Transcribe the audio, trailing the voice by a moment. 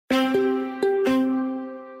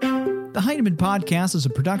The Heinemann Podcast is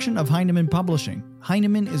a production of Heinemann Publishing.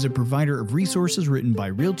 Heinemann is a provider of resources written by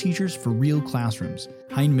real teachers for real classrooms.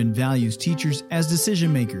 Heinemann values teachers as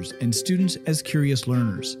decision makers and students as curious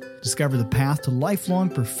learners. Discover the path to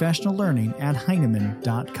lifelong professional learning at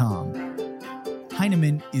Heinemann.com.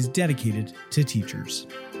 Heinemann is dedicated to teachers.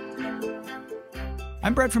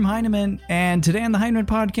 I'm Brett from Heinemann, and today on the Heinemann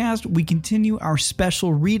Podcast, we continue our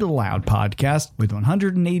special Read Aloud podcast with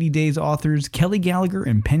 180 Days authors Kelly Gallagher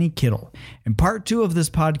and Penny Kittle. In part 2 of this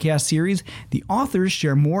podcast series, the authors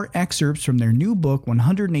share more excerpts from their new book,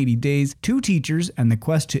 180 Days, Two Teachers and the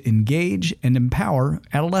Quest to Engage and Empower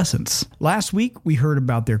Adolescents. Last week, we heard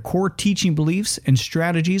about their core teaching beliefs and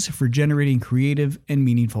strategies for generating creative and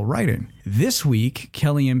meaningful writing. This week,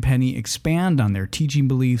 Kelly and Penny expand on their teaching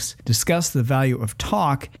beliefs, discuss the value of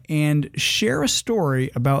talk, and share a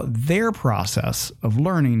story about their process of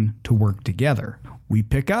learning to work together. We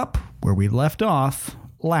pick up where we left off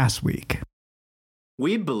last week.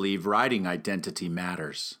 We believe writing identity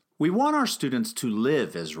matters. We want our students to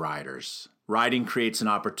live as writers. Writing creates an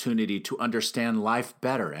opportunity to understand life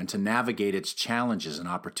better and to navigate its challenges and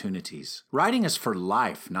opportunities. Writing is for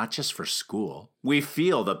life, not just for school. We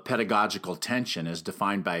feel the pedagogical tension, as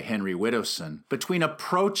defined by Henry Widdowson, between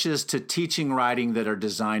approaches to teaching writing that are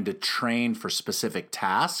designed to train for specific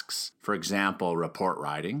tasks, for example, report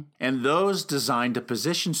writing, and those designed to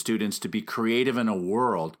position students to be creative in a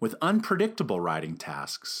world with unpredictable writing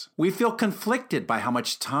tasks. We feel conflicted by how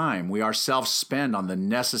much time we ourselves spend on the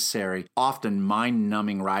necessary, often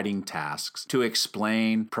mind-numbing writing tasks to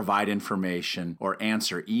explain, provide information, or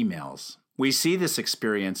answer emails. We see this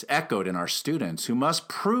experience echoed in our students who must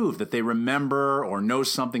prove that they remember or know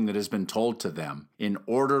something that has been told to them in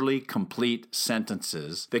orderly, complete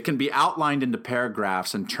sentences that can be outlined into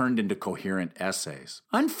paragraphs and turned into coherent essays.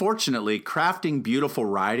 Unfortunately, crafting beautiful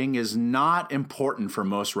writing is not important for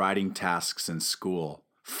most writing tasks in school.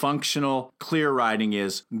 Functional, clear writing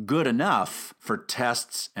is good enough for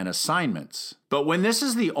tests and assignments. But when this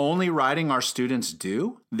is the only writing our students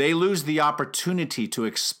do, they lose the opportunity to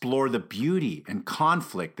explore the beauty and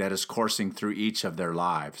conflict that is coursing through each of their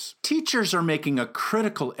lives. Teachers are making a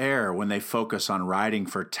critical error when they focus on writing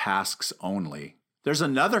for tasks only. There's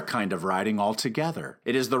another kind of writing altogether.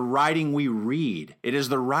 It is the writing we read. It is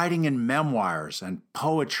the writing in memoirs and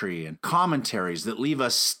poetry and commentaries that leave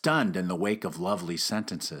us stunned in the wake of lovely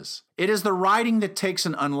sentences. It is the writing that takes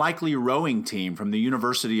an unlikely rowing team from the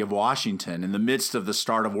University of Washington in the midst of the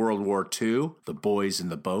start of World War II, the boys in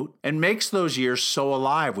the boat, and makes those years so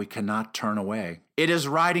alive we cannot turn away. It is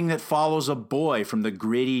writing that follows a boy from the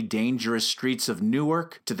gritty, dangerous streets of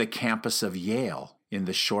Newark to the campus of Yale in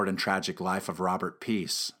The Short and Tragic Life of Robert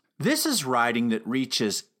Peace. This is writing that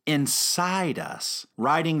reaches inside us,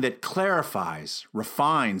 writing that clarifies,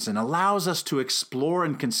 refines, and allows us to explore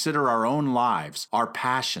and consider our own lives, our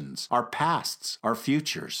passions, our pasts, our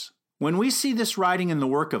futures. When we see this writing in the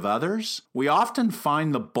work of others, we often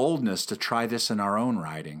find the boldness to try this in our own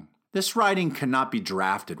writing. This writing cannot be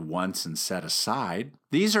drafted once and set aside.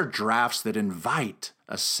 These are drafts that invite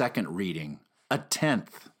a second reading, a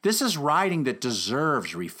 10th. This is writing that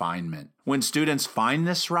deserves refinement. When students find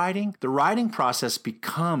this writing, the writing process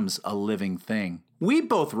becomes a living thing. We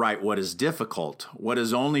both write what is difficult, what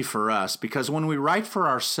is only for us, because when we write for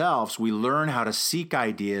ourselves, we learn how to seek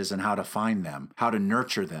ideas and how to find them, how to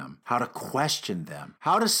nurture them, how to question them,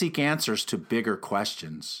 how to seek answers to bigger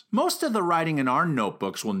questions. Most of the writing in our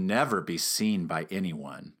notebooks will never be seen by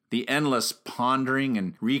anyone. The endless pondering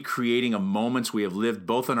and recreating of moments we have lived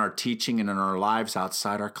both in our teaching and in our lives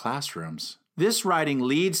outside our classrooms. This writing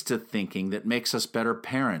leads to thinking that makes us better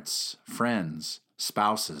parents, friends,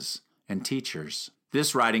 spouses, and teachers.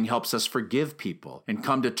 This writing helps us forgive people and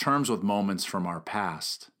come to terms with moments from our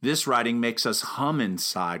past. This writing makes us hum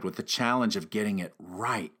inside with the challenge of getting it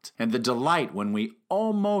right and the delight when we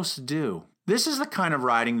almost do. This is the kind of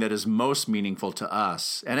writing that is most meaningful to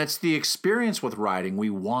us, and it's the experience with writing we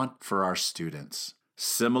want for our students.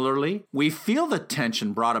 Similarly, we feel the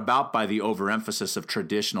tension brought about by the overemphasis of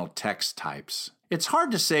traditional text types. It's hard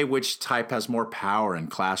to say which type has more power in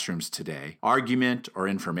classrooms today, argument or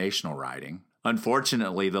informational writing.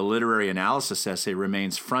 Unfortunately, the literary analysis essay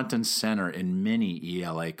remains front and center in many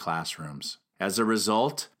ELA classrooms. As a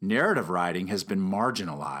result, narrative writing has been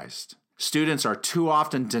marginalized. Students are too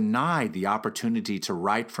often denied the opportunity to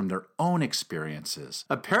write from their own experiences,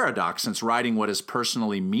 a paradox since writing what is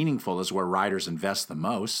personally meaningful is where writers invest the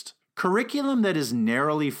most. Curriculum that is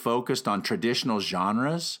narrowly focused on traditional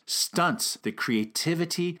genres stunts the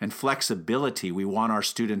creativity and flexibility we want our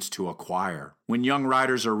students to acquire. When young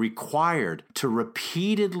writers are required to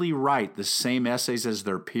repeatedly write the same essays as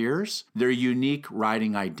their peers, their unique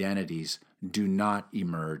writing identities do not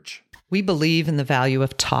emerge. We believe in the value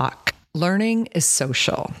of talk. Learning is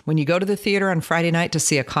social. When you go to the theater on Friday night to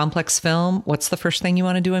see a complex film, what's the first thing you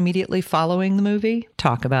want to do immediately following the movie?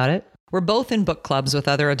 Talk about it. We're both in book clubs with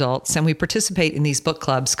other adults, and we participate in these book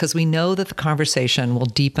clubs because we know that the conversation will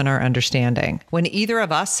deepen our understanding. When either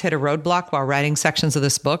of us hit a roadblock while writing sections of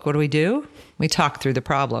this book, what do? We talk through the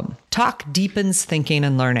problem. Talk deepens thinking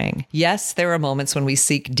and learning. Yes, there are moments when we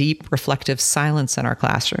seek deep, reflective silence in our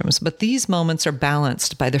classrooms, but these moments are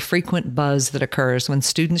balanced by the frequent buzz that occurs when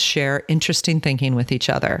students share interesting thinking with each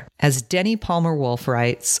other. As Denny Palmer Wolfe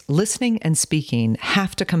writes, listening and speaking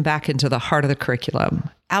have to come back into the heart of the curriculum,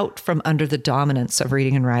 out from under the dominance of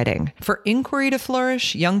reading and writing. For inquiry to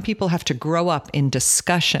flourish, young people have to grow up in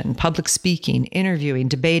discussion, public speaking, interviewing,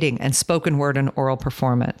 debating, and spoken word and oral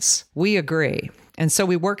performance. We agree. And so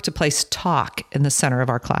we work to place talk in the center of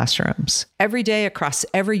our classrooms. Every day across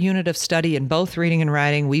every unit of study in both reading and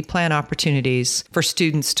writing, we plan opportunities for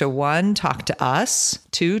students to 1, talk to us,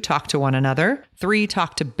 2, talk to one another, 3,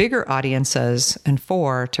 talk to bigger audiences, and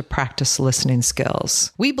 4, to practice listening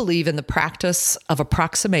skills. We believe in the practice of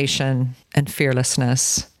approximation and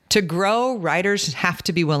fearlessness. To grow, writers have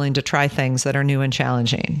to be willing to try things that are new and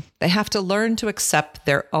challenging. They have to learn to accept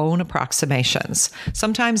their own approximations,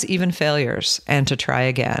 sometimes even failures, and to try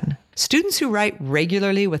again. Students who write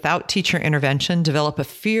regularly without teacher intervention develop a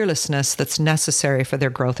fearlessness that's necessary for their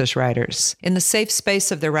growth as writers. In the safe space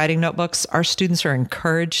of their writing notebooks, our students are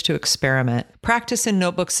encouraged to experiment. Practice in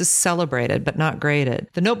notebooks is celebrated, but not graded.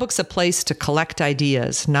 The notebook's a place to collect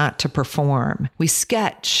ideas, not to perform. We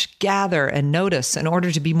sketch, gather, and notice in order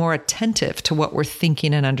to be more attentive to what we're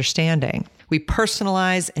thinking and understanding. We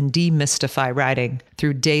personalize and demystify writing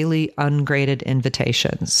through daily ungraded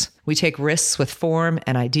invitations. We take risks with form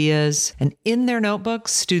and ideas, and in their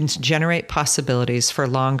notebooks, students generate possibilities for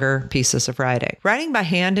longer pieces of writing. Writing by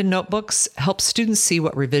hand in notebooks helps students see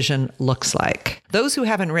what revision looks like. Those who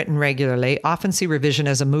haven't written regularly often see revision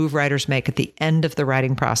as a move writers make at the end of the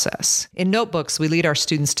writing process. In notebooks, we lead our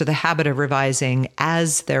students to the habit of revising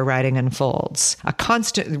as their writing unfolds, a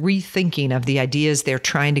constant rethinking of the ideas they're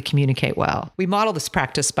trying to communicate well. We model this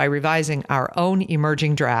practice by revising our own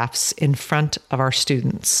emerging drafts in front of our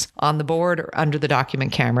students, on the board or under the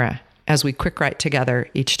document camera, as we quick write together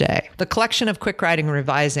each day. The collection of quick writing and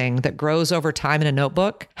revising that grows over time in a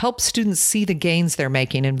notebook helps students see the gains they're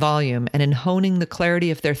making in volume and in honing the clarity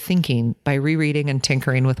of their thinking by rereading and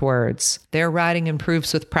tinkering with words. Their writing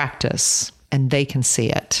improves with practice, and they can see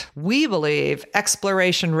it. We believe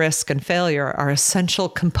exploration, risk, and failure are essential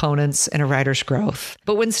components in a writer's growth.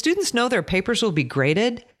 But when students know their papers will be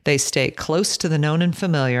graded, they stay close to the known and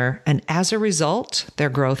familiar, and as a result, their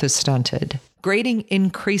growth is stunted. Grading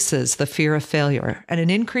increases the fear of failure, and an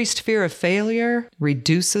increased fear of failure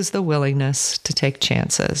reduces the willingness to take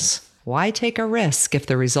chances. Why take a risk if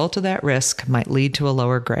the result of that risk might lead to a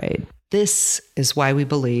lower grade? This is why we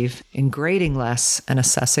believe in grading less and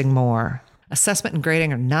assessing more. Assessment and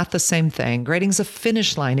grading are not the same thing. Grading is a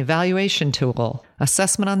finish line evaluation tool.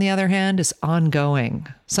 Assessment, on the other hand, is ongoing,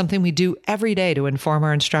 something we do every day to inform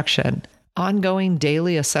our instruction. Ongoing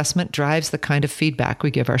daily assessment drives the kind of feedback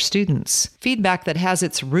we give our students. Feedback that has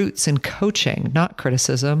its roots in coaching, not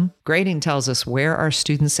criticism. Grading tells us where our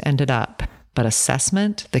students ended up. But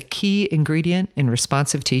assessment, the key ingredient in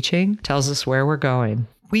responsive teaching, tells us where we're going.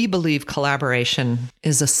 We believe collaboration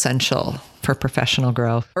is essential for professional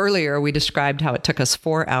growth. Earlier, we described how it took us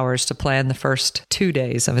 4 hours to plan the first 2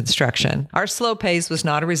 days of instruction. Our slow pace was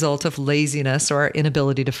not a result of laziness or our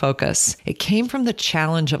inability to focus. It came from the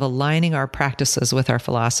challenge of aligning our practices with our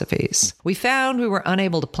philosophies. We found we were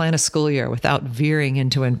unable to plan a school year without veering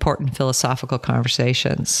into important philosophical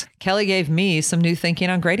conversations. Kelly gave me some new thinking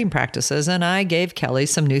on grading practices, and I gave Kelly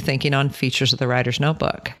some new thinking on features of the writer's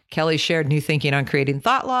notebook. Kelly shared new thinking on creating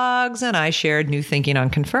thought logs, and I shared new thinking on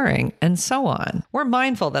conferring, and so on. We're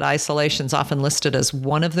mindful that isolation is often listed as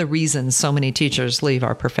one of the reasons so many teachers leave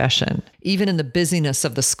our profession. Even in the busyness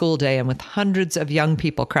of the school day and with hundreds of young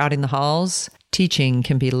people crowding the halls, teaching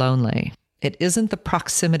can be lonely. It isn't the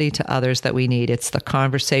proximity to others that we need. It's the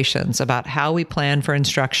conversations about how we plan for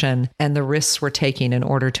instruction and the risks we're taking in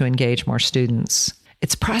order to engage more students.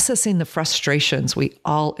 It's processing the frustrations we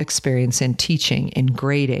all experience in teaching, in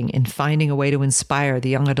grading, in finding a way to inspire the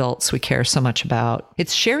young adults we care so much about.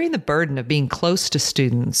 It's sharing the burden of being close to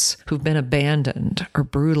students who've been abandoned or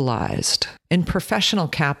brutalized. In Professional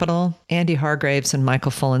Capital, Andy Hargraves and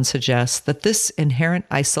Michael Fullen suggest that this inherent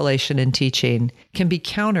isolation in teaching can be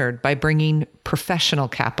countered by bringing professional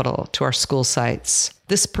capital to our school sites.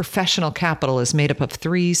 This professional capital is made up of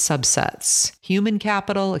 3 subsets: human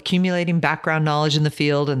capital, accumulating background knowledge in the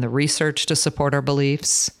field and the research to support our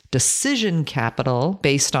beliefs; decision capital,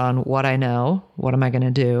 based on what I know, what am I going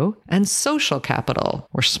to do; and social capital,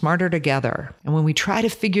 we're smarter together. And when we try to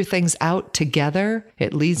figure things out together,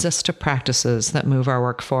 it leads us to practices that move our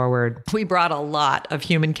work forward. We brought a lot of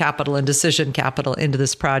human capital and decision capital into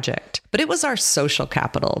this project, but it was our social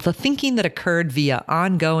capital, the thinking that occurred via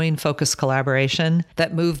ongoing focused collaboration,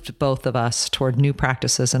 that moved both of us toward new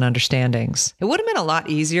practices and understandings. It would have been a lot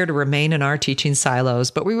easier to remain in our teaching silos,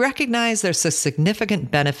 but we recognize there's a significant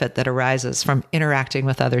benefit that arises from interacting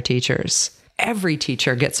with other teachers. Every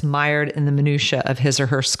teacher gets mired in the minutia of his or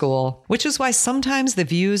her school, which is why sometimes the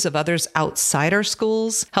views of others outside our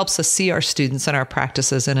schools helps us see our students and our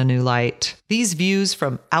practices in a new light. These views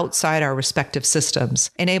from outside our respective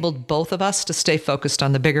systems enabled both of us to stay focused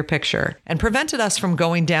on the bigger picture and prevented us from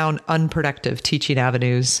going down unproductive teaching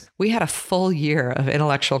avenues. We had a full year of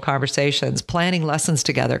intellectual conversations, planning lessons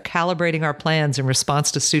together, calibrating our plans in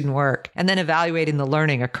response to student work, and then evaluating the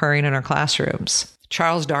learning occurring in our classrooms.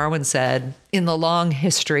 Charles Darwin said, "In the long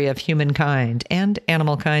history of humankind, and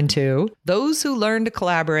animal kind too, those who learn to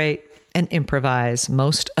collaborate and improvise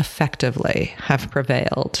most effectively have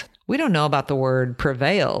prevailed." We don't know about the word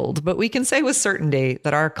prevailed, but we can say with certainty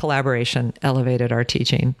that our collaboration elevated our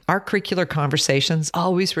teaching. Our curricular conversations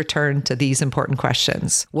always return to these important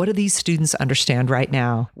questions. What do these students understand right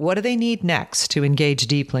now? What do they need next to engage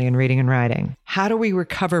deeply in reading and writing? How do we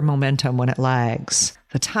recover momentum when it lags?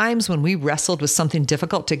 The times when we wrestled with something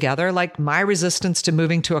difficult together, like my resistance to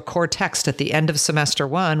moving to a core text at the end of semester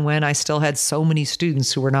 1 when I still had so many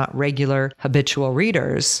students who were not regular, habitual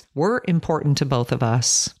readers, were important to both of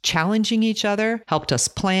us. Challenging each other helped us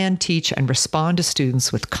plan, teach, and respond to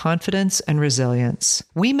students with confidence and resilience.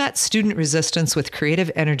 We met student resistance with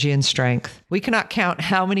creative energy and strength. We cannot count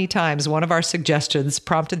how many times one of our suggestions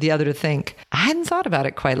prompted the other to think, "I hadn't thought about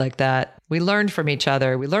it quite like that." We learned from each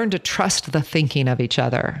other. We learned to trust the thinking of each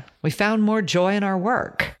other. We found more joy in our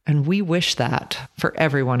work, and we wish that for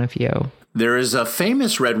every one of you. There is a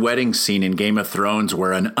famous red wedding scene in Game of Thrones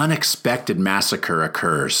where an unexpected massacre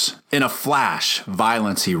occurs. In a flash,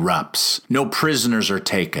 violence erupts. No prisoners are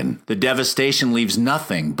taken. The devastation leaves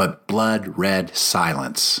nothing but blood-red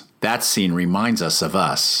silence. That scene reminds us of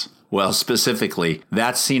us. Well, specifically,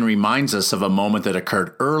 that scene reminds us of a moment that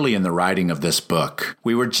occurred early in the writing of this book.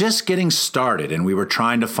 We were just getting started and we were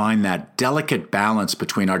trying to find that delicate balance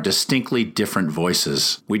between our distinctly different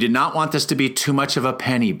voices. We did not want this to be too much of a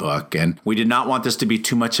Penny book, and we did not want this to be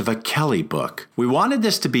too much of a Kelly book. We wanted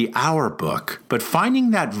this to be our book, but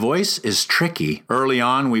finding that voice is tricky. Early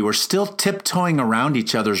on, we were still tiptoeing around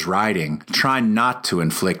each other's writing, trying not to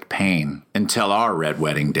inflict pain. Until our Red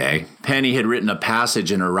Wedding Day. Penny had written a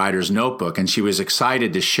passage in her writer's notebook and she was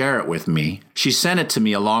excited to share it with me. She sent it to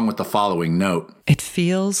me along with the following note. It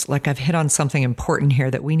feels like I've hit on something important here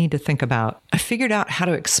that we need to think about. I figured out how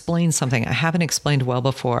to explain something I haven't explained well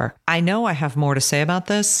before. I know I have more to say about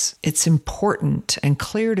this. It's important and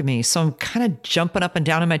clear to me, so I'm kind of jumping up and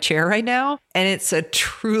down in my chair right now, and it's a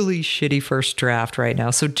truly shitty first draft right now.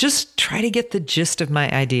 So just try to get the gist of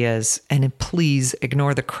my ideas, and please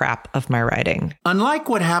ignore the crap of my writing. Unlike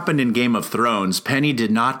what happened in Game of Thrones, Penny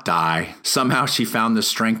did not die. Somehow she found the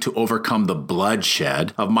strength to overcome the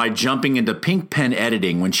bloodshed of my jumping into pink pen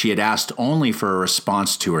editing when she had asked only for a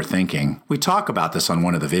response to her thinking. We talk about this on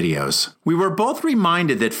one of the videos. We were both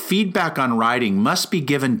reminded that feedback on writing must be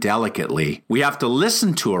given delicately. We have to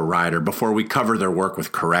listen to a writer before we cover their work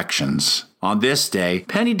with corrections. On this day,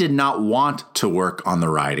 Penny did not want to work on the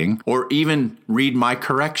writing or even read my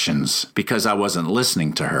corrections because I wasn't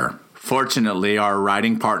listening to her. Fortunately, our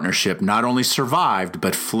writing partnership not only survived,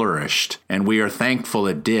 but flourished, and we are thankful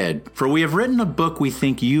it did, for we have written a book we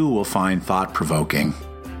think you will find thought-provoking.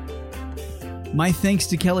 My thanks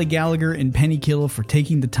to Kelly Gallagher and Penny Kittle for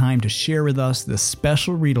taking the time to share with us this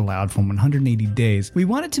special read aloud from 180 Days. We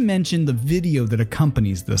wanted to mention the video that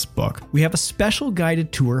accompanies this book. We have a special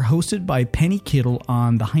guided tour hosted by Penny Kittle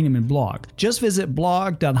on the Heinemann blog. Just visit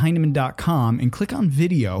blog.heinemann.com and click on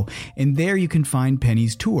video, and there you can find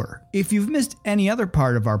Penny's tour. If you've missed any other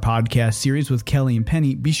part of our podcast series with Kelly and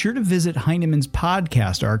Penny, be sure to visit Heinemann's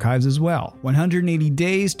podcast archives as well. 180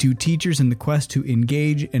 Days, Two Teachers in the Quest to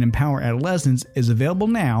Engage and Empower Adolescents is available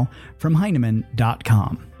now from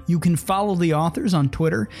Heinemann.com. You can follow the authors on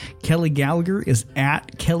Twitter. Kelly Gallagher is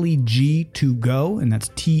at KellyG2Go, and that's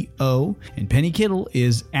T-O. And Penny Kittle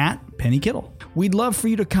is at Penny Kittle. We'd love for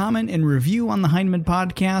you to comment and review on the Heinemann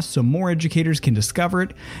Podcast so more educators can discover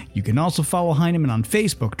it. You can also follow Heinemann on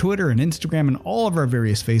Facebook, Twitter, and Instagram, and all of our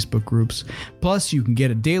various Facebook groups. Plus, you can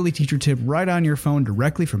get a daily teacher tip right on your phone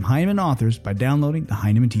directly from Heinemann authors by downloading the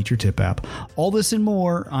Heinemann Teacher Tip app. All this and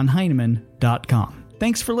more on Heinemann.com.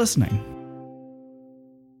 Thanks for listening.